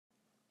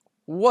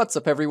What's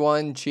up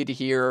everyone, Cheetah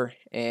here,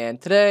 and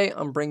today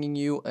I'm bringing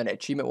you an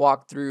achievement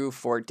walkthrough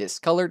for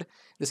Discolored.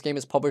 This game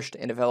is published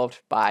and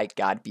developed by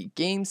Godbey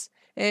Games,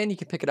 and you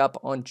can pick it up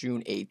on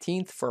June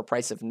 18th for a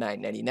price of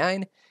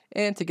 $9.99,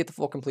 and to get the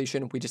full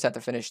completion, we just have to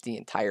finish the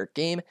entire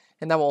game,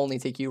 and that will only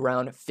take you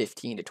around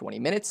 15 to 20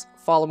 minutes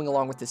following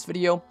along with this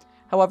video.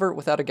 However,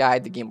 without a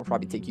guide, the game will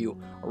probably take you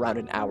around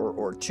an hour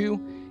or two.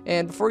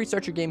 And before you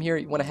start your game here,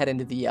 you want to head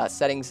into the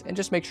settings and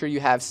just make sure you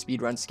have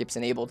speedrun skips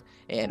enabled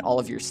and all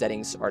of your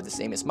settings are the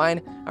same as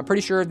mine. I'm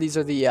pretty sure these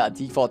are the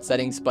default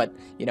settings, but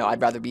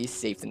I'd rather be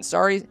safe than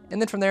sorry.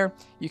 And then from there,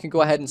 you can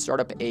go ahead and start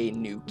up a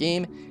new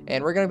game.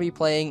 And we're going to be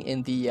playing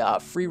in the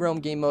free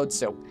roam game mode,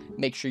 so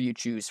make sure you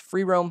choose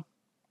free roam.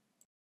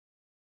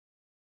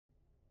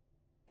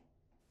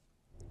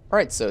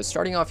 Alright, so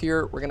starting off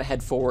here, we're going to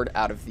head forward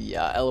out of the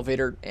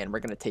elevator, and we're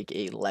going to take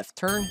a left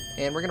turn,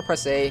 and we're going to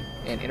press A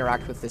and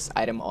interact with this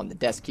item on the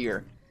desk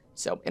here.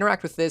 So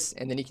interact with this,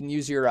 and then you can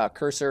use your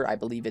cursor, I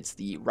believe it's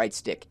the right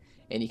stick,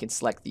 and you can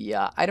select the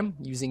item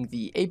using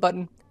the A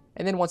button,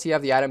 and then once you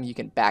have the item, you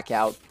can back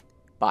out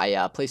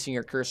by placing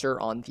your cursor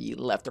on the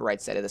left or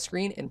right side of the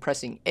screen and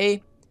pressing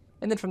A,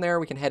 and then from there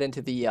we can head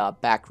into the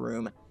back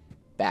room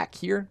back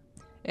here,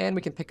 and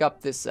we can pick up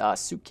this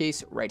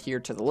suitcase right here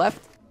to the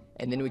left.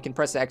 And then we can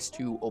press X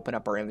to open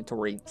up our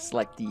inventory,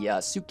 select the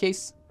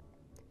suitcase,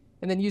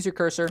 and then use your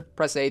cursor,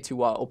 press A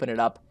to open it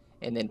up,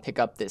 and then pick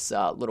up this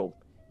little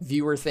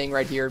viewer thing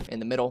right here in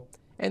the middle.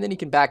 And then you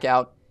can back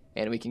out,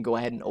 and we can go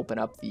ahead and open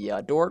up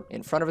the door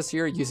in front of us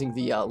here using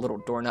the little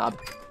doorknob.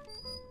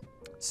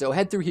 So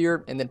head through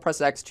here, and then press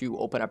X to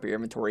open up your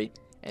inventory,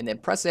 and then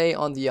press A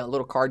on the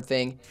little card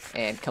thing,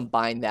 and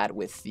combine that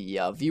with the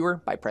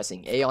viewer by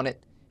pressing A on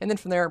it. And then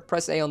from there,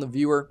 press A on the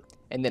viewer,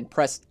 and then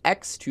press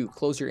X to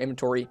close your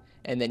inventory,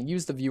 and then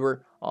use the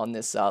viewer on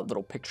this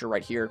little picture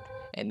right here.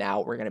 And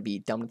now we're going to be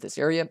done with this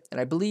area, and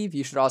I believe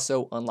you should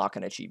also unlock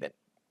an achievement.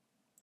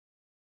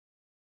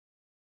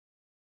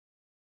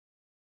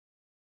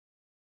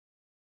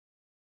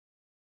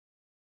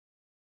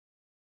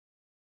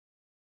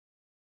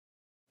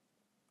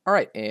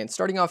 Alright, and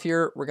starting off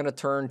here, we're going to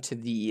turn to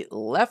the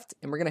left,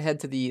 and we're going to head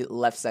to the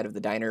left side of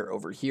the diner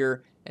over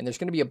here, and there's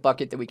going to be a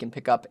bucket that we can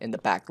pick up in the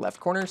back left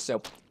corner,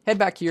 so head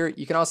back here.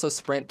 You can also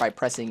sprint by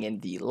pressing in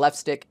the left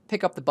stick,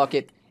 pick up the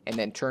bucket, and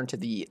then turn to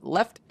the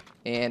left,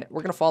 and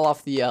we're going to fall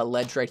off the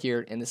ledge right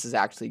here, and this is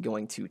actually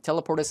going to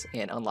teleport us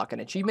and unlock an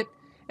achievement.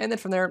 And then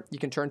from there, you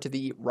can turn to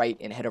the right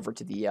and head over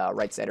to the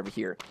right side over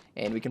here.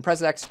 And we can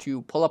press X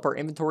to pull up our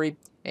inventory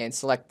and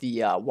select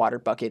the water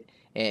bucket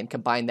and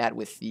combine that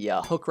with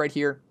the hook right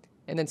here.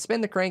 And then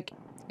spin the crank,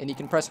 and you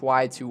can press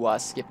Y to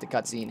skip the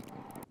cutscene.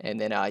 And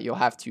then you'll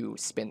have to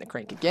spin the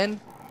crank again.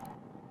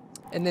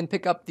 And then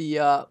pick up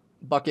the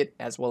bucket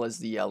as well as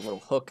the little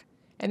hook.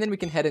 And then we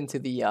can head into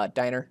the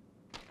diner.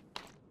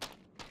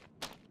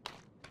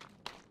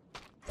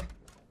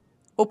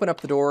 Open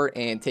up the door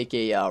and take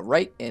a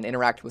right and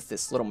interact with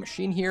this little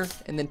machine here,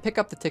 and then pick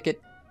up the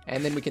ticket,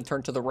 and then we can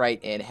turn to the right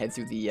and head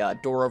through the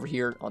door over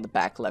here on the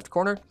back left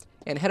corner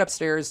and head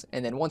upstairs.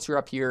 And then once you're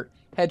up here,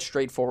 head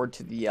straight forward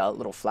to the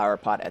little flower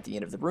pot at the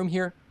end of the room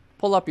here,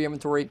 pull up your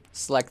inventory,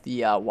 select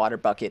the water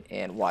bucket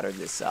and water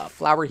this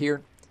flower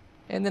here,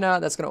 and then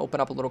that's going to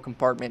open up a little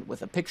compartment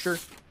with a picture.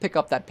 Pick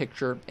up that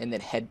picture and then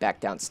head back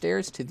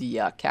downstairs to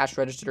the cash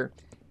register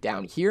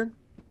down here.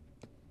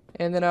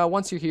 And then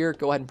once you're here,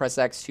 go ahead and press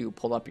X to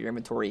pull up your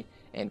inventory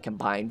and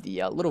combine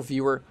the little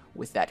viewer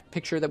with that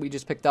picture that we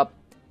just picked up.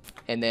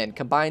 And then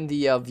combine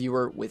the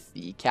viewer with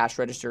the cash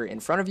register in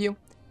front of you.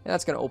 And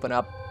that's going to open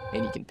up,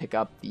 and you can pick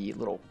up the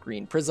little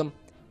green prism.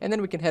 And then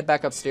we can head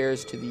back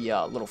upstairs to the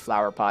little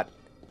flower pot.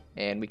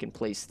 And we can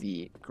place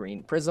the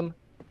green prism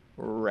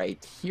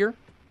right here.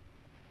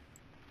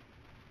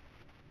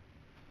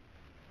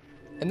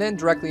 And then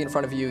directly in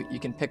front of you, you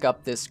can pick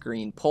up this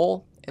green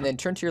pole. And then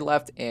turn to your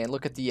left and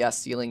look at the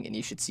ceiling, and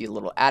you should see a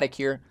little attic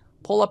here.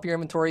 Pull up your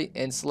inventory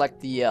and select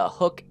the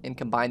hook and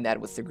combine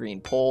that with the green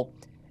pole.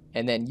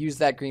 And then use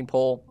that green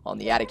pole on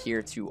the attic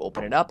here to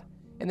open it up.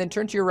 And then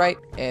turn to your right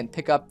and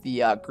pick up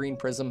the green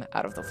prism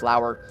out of the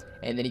flower.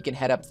 And then you can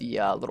head up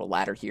the little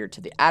ladder here to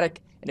the attic.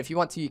 And if you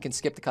want to, you can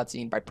skip the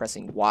cutscene by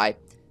pressing Y.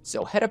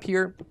 So head up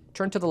here,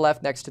 turn to the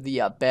left next to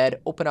the bed,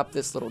 open up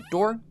this little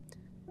door.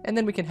 And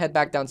then we can head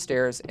back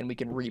downstairs and we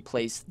can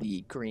replace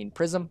the green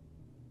prism.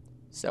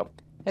 So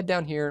head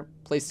down here,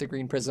 place the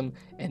green prism,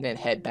 and then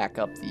head back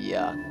up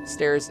the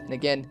stairs. And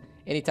again,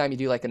 anytime you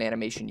do like an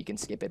animation, you can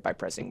skip it by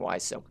pressing Y.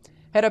 So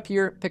head up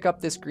here, pick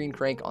up this green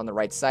crank on the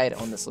right side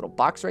on this little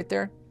box right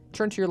there.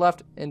 Turn to your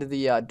left into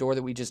the door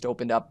that we just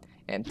opened up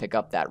and pick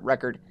up that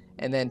record.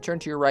 And then turn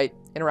to your right,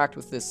 interact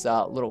with this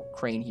little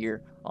crane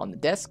here on the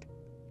desk.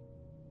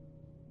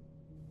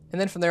 And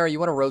then from there, you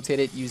want to rotate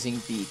it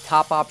using the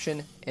top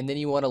option, and then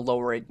you want to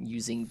lower it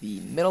using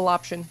the middle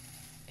option.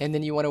 And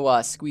then you want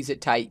to squeeze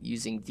it tight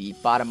using the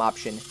bottom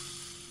option,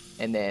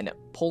 and then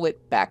pull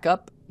it back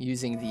up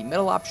using the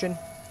middle option,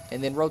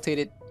 and then rotate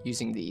it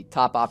using the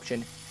top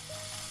option,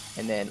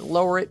 and then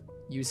lower it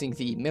using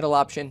the middle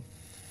option,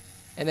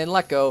 and then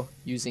let go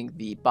using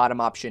the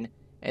bottom option,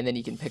 and then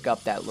you can pick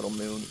up that little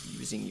moon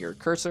using your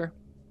cursor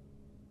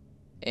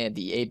and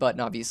the A button,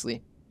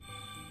 obviously.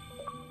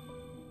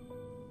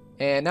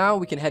 And now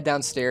we can head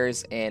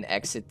downstairs and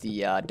exit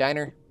the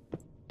diner.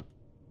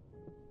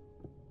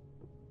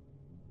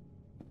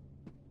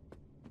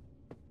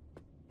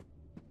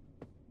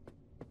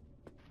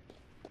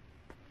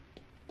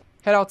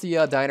 Head out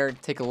the diner,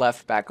 take a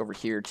left back over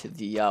here to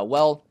the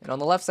well, and on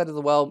the left side of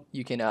the well,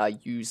 you can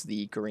use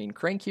the green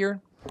crank here,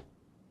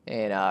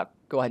 and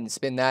go ahead and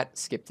spin that,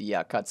 skip the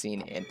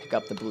cutscene, and pick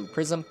up the blue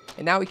prism.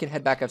 And now we can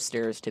head back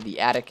upstairs to the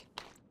attic.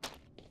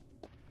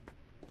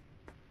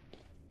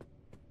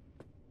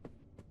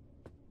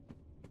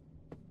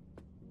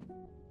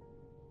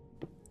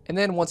 And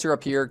then once you're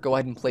up here, go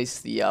ahead and place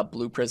the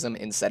blue prism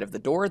inside of the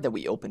door that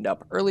we opened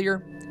up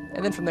earlier.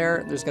 And then from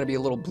there, there's going to be a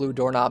little blue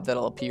doorknob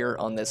that'll appear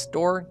on this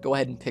door. Go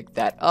ahead and pick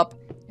that up,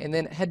 and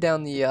then head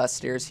down the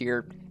stairs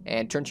here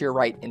and turn to your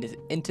right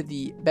into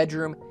the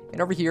bedroom.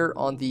 And over here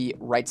on the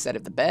right side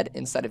of the bed,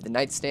 inside of the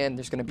nightstand,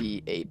 there's going to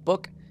be a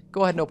book.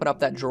 Go ahead and open up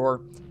that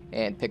drawer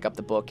and pick up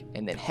the book,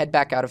 and then head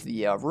back out of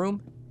the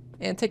room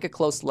and take a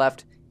close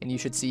left, and you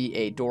should see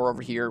a door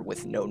over here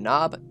with no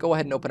knob. Go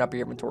ahead and open up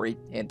your inventory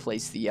and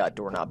place the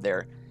doorknob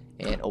there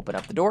and open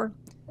up the door.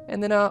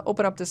 And then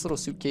open up this little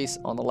suitcase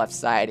on the left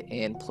side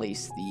and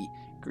place the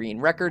green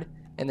record,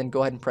 and then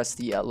go ahead and press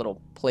the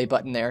little play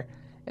button there.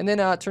 And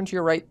then turn to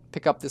your right,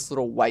 pick up this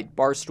little white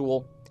bar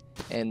stool,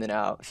 and then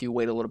if you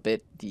wait a little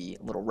bit, the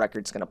little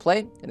record's going to play,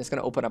 and it's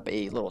going to open up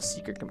a little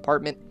secret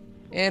compartment.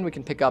 And we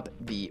can pick up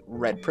the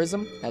red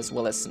prism as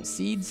well as some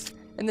seeds.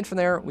 And then from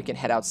there, we can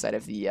head outside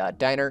of the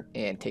diner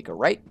and take a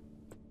right.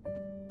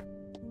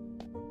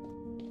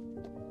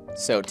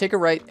 So take a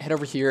right, head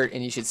over here,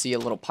 and you should see a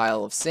little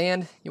pile of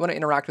sand. You want to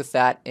interact with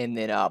that, and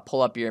then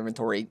pull up your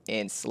inventory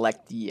and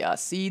select the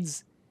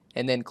seeds.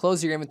 And then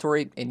close your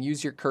inventory and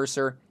use your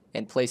cursor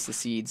and place the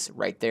seeds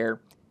right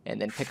there. And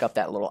then pick up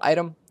that little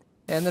item.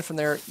 And then from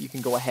there, you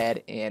can go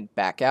ahead and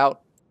back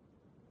out.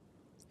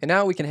 And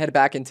now we can head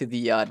back into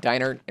the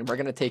diner, and we're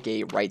going to take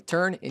a right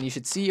turn. And you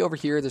should see over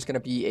here, there's going to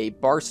be a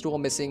bar stool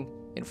missing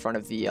in front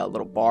of the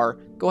little bar.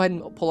 Go ahead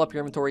and pull up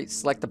your inventory,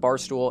 select the bar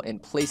stool,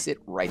 and place it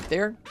right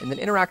there. And then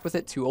interact with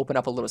it to open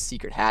up a little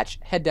secret hatch.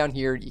 Head down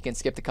here. You can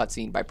skip the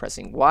cutscene by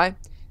pressing Y.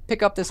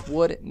 Pick up this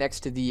wood next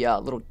to the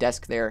little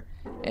desk there,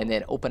 and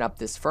then open up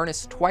this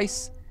furnace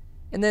twice.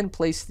 And then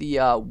place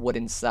the wood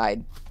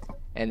inside.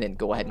 And then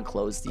go ahead and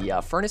close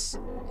the furnace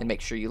and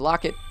make sure you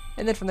lock it.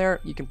 And then from there,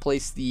 you can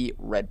place the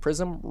red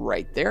prism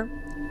right there.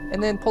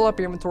 And then pull up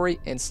your inventory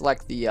and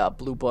select the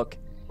blue book.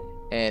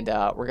 And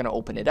we're going to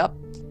open it up.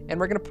 And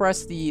we're going to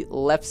press the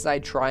left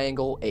side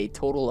triangle a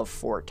total of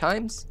 4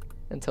 times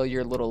until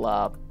your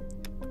little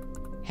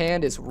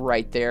hand is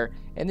right there.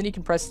 And then you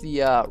can press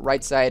the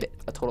right side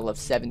a total of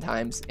 7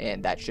 times,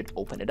 and that should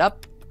open it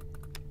up.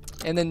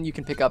 And then you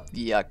can pick up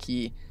the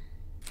key,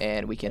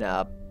 and we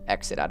can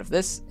exit out of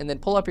this. And then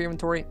pull up your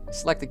inventory,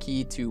 select the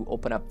key to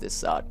open up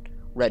this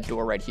red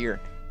door right here,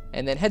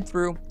 and then head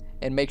through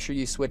and make sure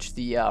you switch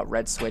the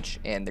red switch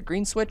and the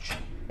green switch,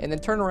 and then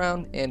turn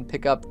around and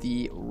pick up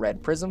the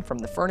red prism from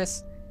the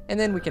furnace, and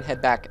then we can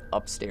head back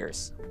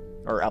upstairs,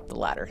 or up the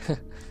ladder.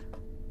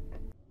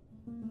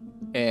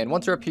 And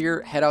once you're up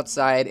here, head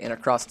outside and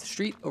across the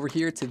street over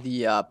here to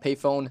the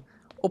payphone,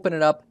 open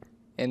it up,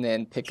 and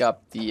then pick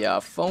up the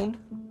phone.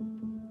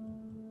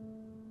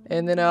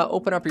 And then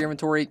open up your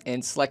inventory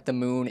and select the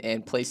moon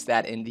and place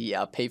that in the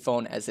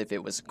payphone as if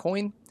it was a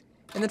coin.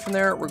 And then from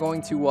there, we're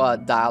going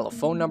to dial a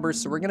phone number.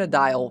 So we're going to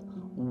dial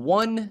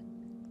 1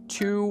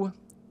 2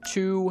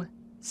 2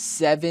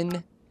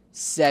 7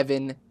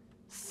 7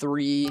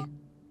 3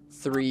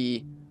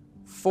 3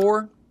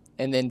 4.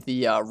 And then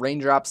the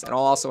raindrops. And I'll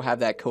also have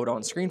that code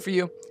on screen for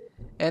you.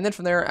 And then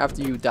from there,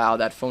 after you dial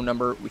that phone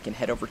number, we can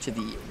head over to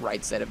the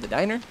right side of the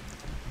diner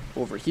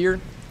over here.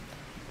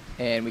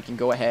 And we can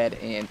go ahead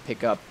and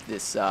pick up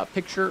this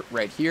picture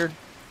right here.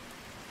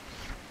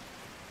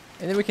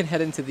 And then we can head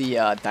into the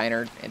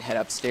diner and head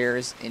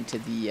upstairs into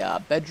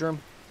the bedroom.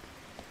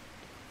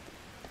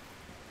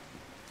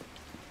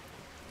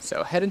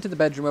 So head into the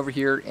bedroom over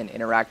here and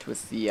interact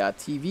with the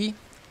TV.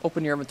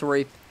 Open your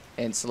inventory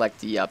and select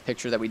the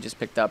picture that we just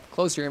picked up.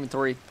 Close your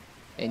inventory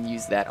and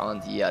use that on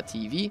the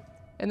TV.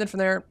 And then from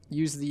there,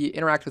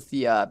 interact with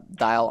the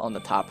dial on the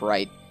top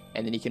right.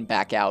 And then you can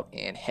back out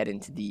and head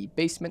into the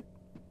basement.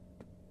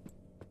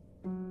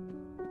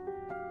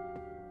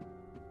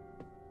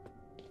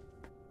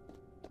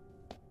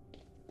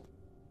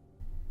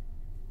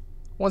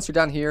 Once you're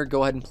down here,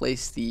 go ahead and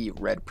place the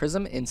red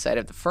prism inside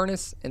of the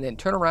furnace, and then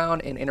turn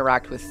around and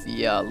interact with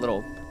the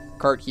little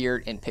cart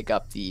here and pick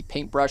up the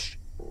paintbrush,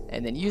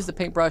 and then use the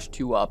paintbrush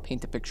to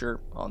paint a picture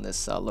on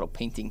this little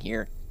painting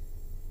here.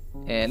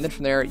 And then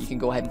from there, you can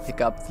go ahead and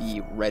pick up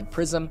the red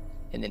prism,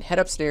 and then head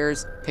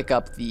upstairs, pick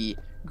up the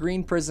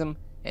green prism,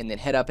 and then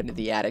head up into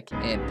the attic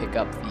and pick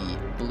up the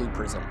blue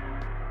prism.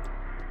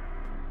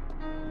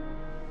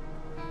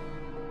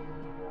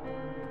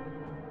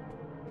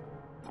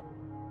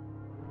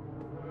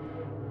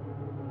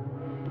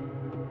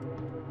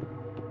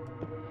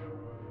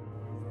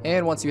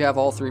 And once you have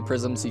all 3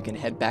 prisms, you can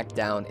head back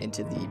down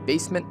into the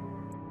basement.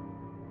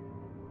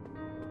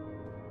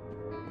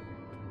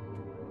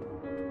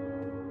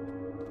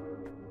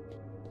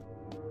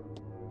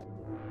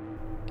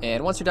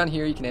 And once you're done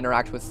here, you can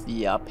interact with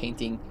the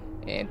painting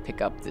and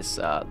pick up this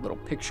little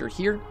picture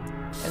here.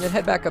 And then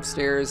head back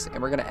upstairs,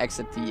 and we're going to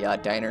exit the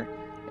diner.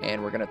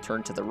 And we're going to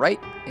turn to the right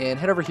and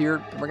head over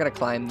here. And we're going to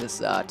climb this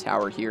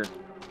tower here.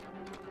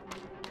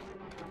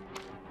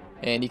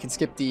 And you can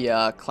skip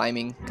the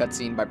climbing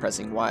cutscene by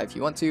pressing Y if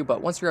you want to.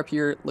 But once you're up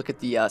here, look at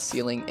the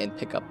ceiling and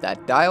pick up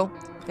that dial.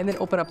 And then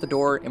open up the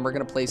door, and we're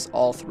going to place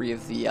all 3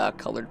 of the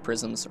colored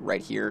prisms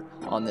right here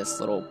on this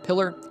little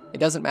pillar. It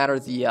doesn't matter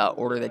the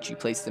order that you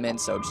place them in,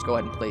 so just go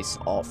ahead and place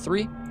all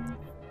 3.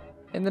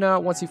 And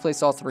then once you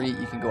place all 3,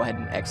 you can go ahead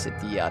and exit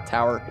the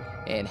tower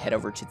and head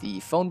over to the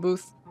phone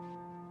booth.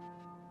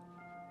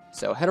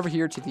 So head over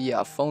here to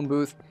the phone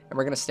booth, and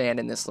we're going to stand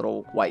in this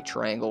little white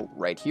triangle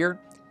right here.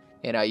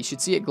 And you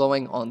should see it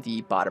glowing on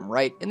the bottom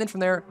right. And then from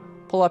there,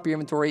 pull up your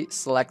inventory,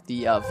 select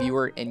the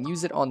viewer, and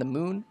use it on the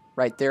moon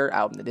right there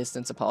out in the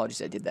distance.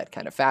 Apologies, I did that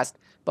kind of fast.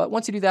 But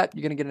once you do that,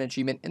 you're going to get an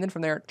achievement. And then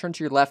from there, turn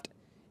to your left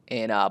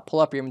and pull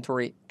up your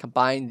inventory,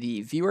 combine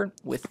the viewer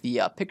with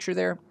the picture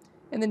there,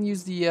 and then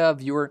use the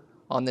viewer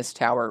on this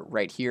tower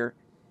right here.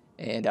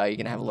 And you're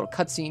going to have a little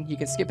cutscene. You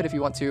can skip it if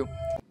you want to.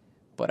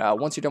 But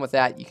once you're done with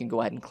that, you can go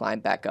ahead and climb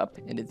back up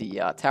into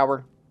the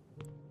tower.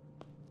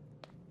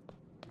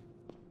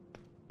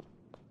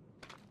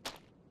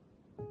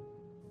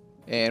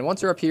 And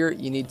once you're up here,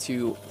 you need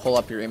to pull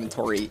up your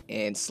inventory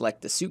and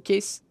select the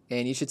suitcase.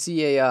 And you should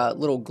see a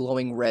little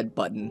glowing red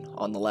button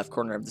on the left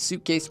corner of the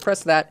suitcase.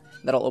 Press that.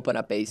 That'll open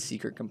up a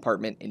secret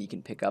compartment, and you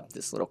can pick up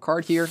this little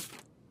card here.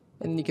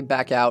 And then you can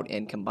back out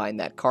and combine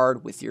that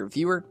card with your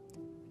viewer.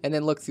 And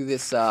then look through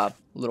this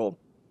little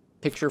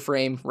picture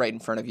frame right in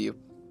front of you.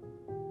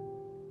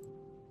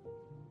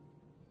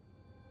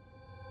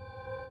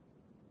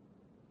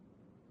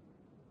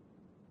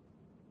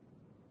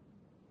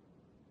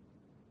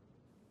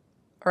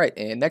 Alright,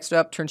 and next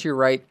up, turn to your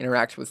right,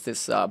 interact with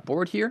this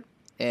board here,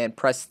 and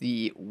press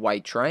the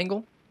white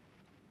triangle.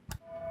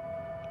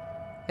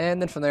 And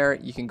then from there,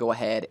 you can go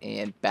ahead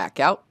and back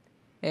out,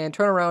 and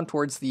turn around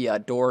towards the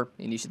door,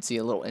 and you should see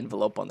a little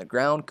envelope on the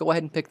ground. Go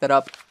ahead and pick that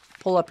up,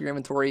 pull up your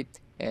inventory,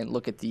 and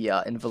look at the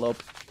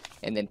envelope,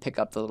 and then pick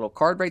up the little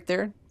card right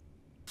there.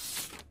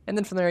 And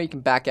then from there, you can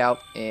back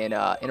out and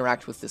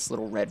interact with this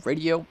little red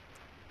radio,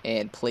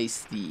 and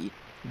place the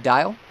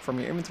dial from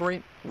your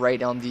inventory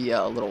right on the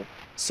little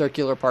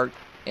circular part,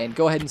 and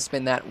go ahead and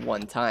spin that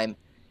 1 time.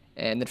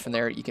 And then from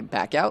there, you can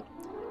back out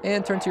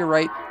and turn to your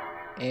right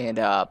and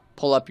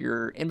pull up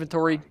your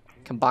inventory,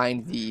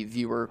 combine the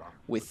viewer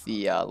with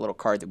the little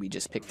card that we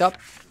just picked up,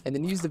 and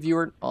then use the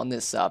viewer on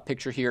this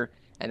picture here.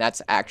 And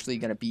that's actually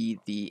going to be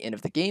the end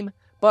of the game,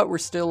 but we're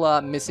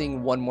still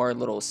missing one more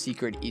little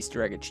secret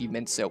Easter egg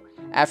achievement. So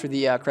after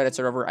the credits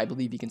are over, I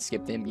believe you can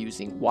skip them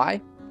using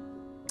Y.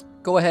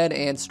 Go ahead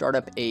and start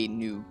up a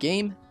new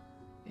game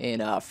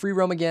in free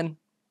roam again.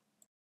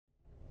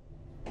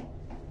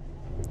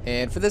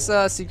 And for this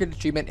secret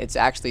achievement, it's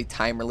actually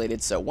time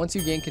related. So once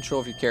you gain control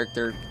of your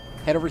character,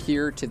 head over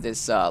here to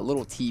this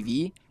little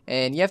TV,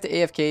 and you have to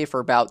AFK for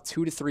about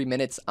 2 to 3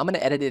 minutes. I'm going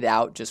to edit it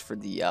out just for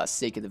the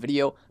sake of the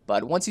video,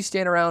 but once you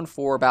stand around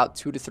for about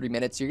 2 to 3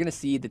 minutes, you're going to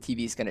see the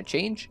TV is going to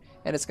change,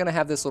 and it's going to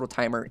have this little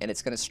timer, and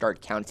it's going to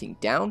start counting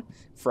down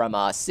from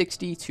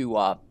 60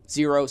 to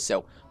 0.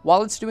 So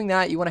while it's doing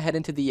that, you want to head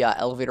into the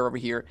elevator over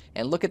here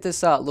and look at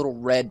this little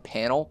red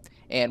panel.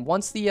 And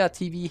once the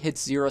TV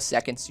hits 0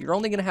 seconds, you're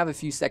only going to have a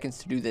few seconds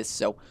to do this.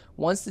 So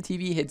once the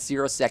TV hits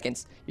 0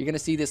 seconds, you're going to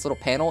see this little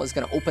panel is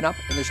going to open up,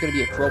 and there's going to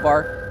be a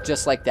crowbar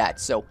just like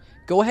that. So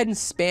go ahead and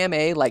spam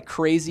A like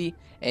crazy,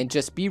 and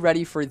just be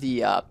ready for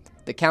the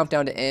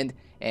countdown to end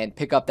and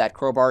pick up that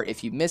crowbar.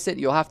 If you miss it,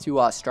 you'll have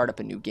to start up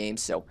a new game.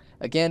 So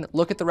again,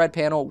 look at the red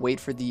panel, wait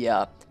for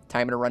the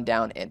timer to run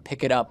down, and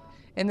pick it up.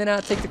 And then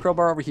take the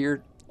crowbar over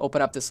here,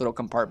 open up this little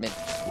compartment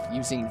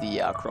using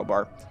the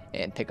crowbar,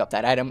 and pick up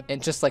that item.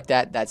 And just like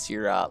that, that's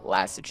your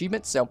last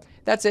achievement. So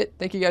that's it.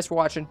 Thank you guys for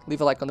watching.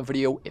 Leave a like on the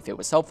video if it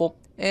was helpful,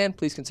 and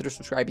please consider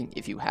subscribing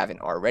if you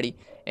haven't already.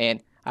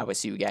 And I will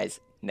see you guys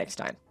next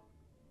time.